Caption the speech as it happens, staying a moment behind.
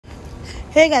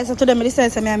Hey guys, so today I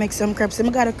decided to make some crabs. So I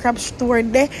got a crab store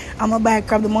there. I'm gonna buy a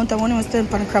crab the month. I want to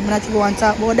spend on crab, not to go and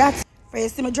talk about that.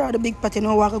 First, I draw the big pot, you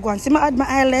know, what I go on. See, I add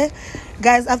my oil there.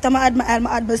 Guys, after I add my oil,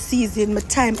 I add my season, my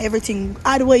time, everything.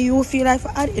 Add what you feel like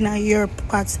for add in your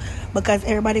pots because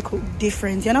everybody cook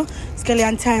different, you know.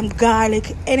 Scallion, thyme,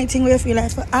 garlic, anything where you feel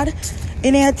like for add.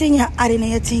 In anything you add in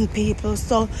anything, people.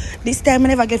 So this time I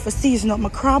never get for season up my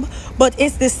crab, but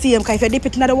it's the same. Because if you dip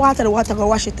it in the water go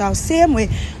wash it out same way.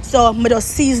 So I just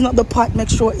season up the pot, make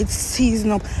sure it's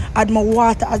seasoned up. Add my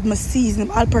water, add my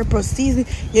seasoning, all-purpose seasoning.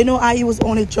 You know I use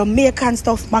only Jamaican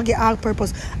stuff, Maggie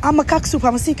all-purpose. And my cock soup,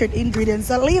 I'm a secret ingredient.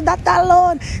 So leave that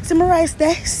alone. See my rice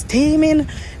there, steaming.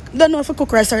 Don't know if I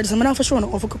cook rice or this. I'm not for sure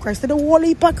if I cook rice. The whole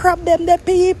heap of crab them, the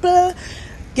people.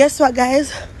 Guess what,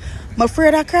 guys? I'm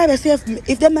afraid of crab. I say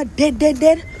if them not dead,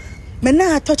 me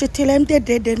not touch it till I'm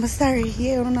dead. I'm sorry.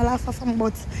 Yeah, I'm not laugh off them,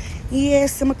 but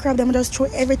yes, I'm a crab. Them just throw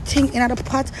everything in the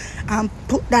pot and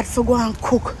put that for go and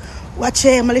cook. Watch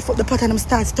it. I lift up the pot and I'm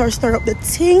start stir up the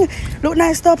thing. Look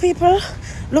nice, though, people.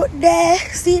 Look there.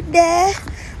 See it there.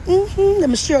 Let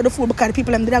me share the food because the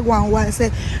people them did go and want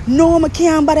say no, I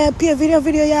can't but pay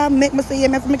video yeah make me say yeah,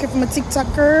 I have to make it for my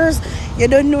TikTokers. You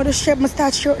don't know the chef, I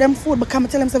start share them food because I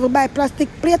tell them to buy plastic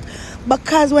plate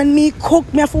because when me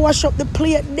cook me have to wash up the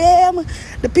plate them.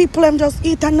 The people them just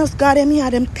eat and just got them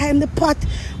here, them time the pot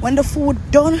when the food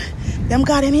done, them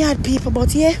got them here people,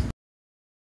 but yeah.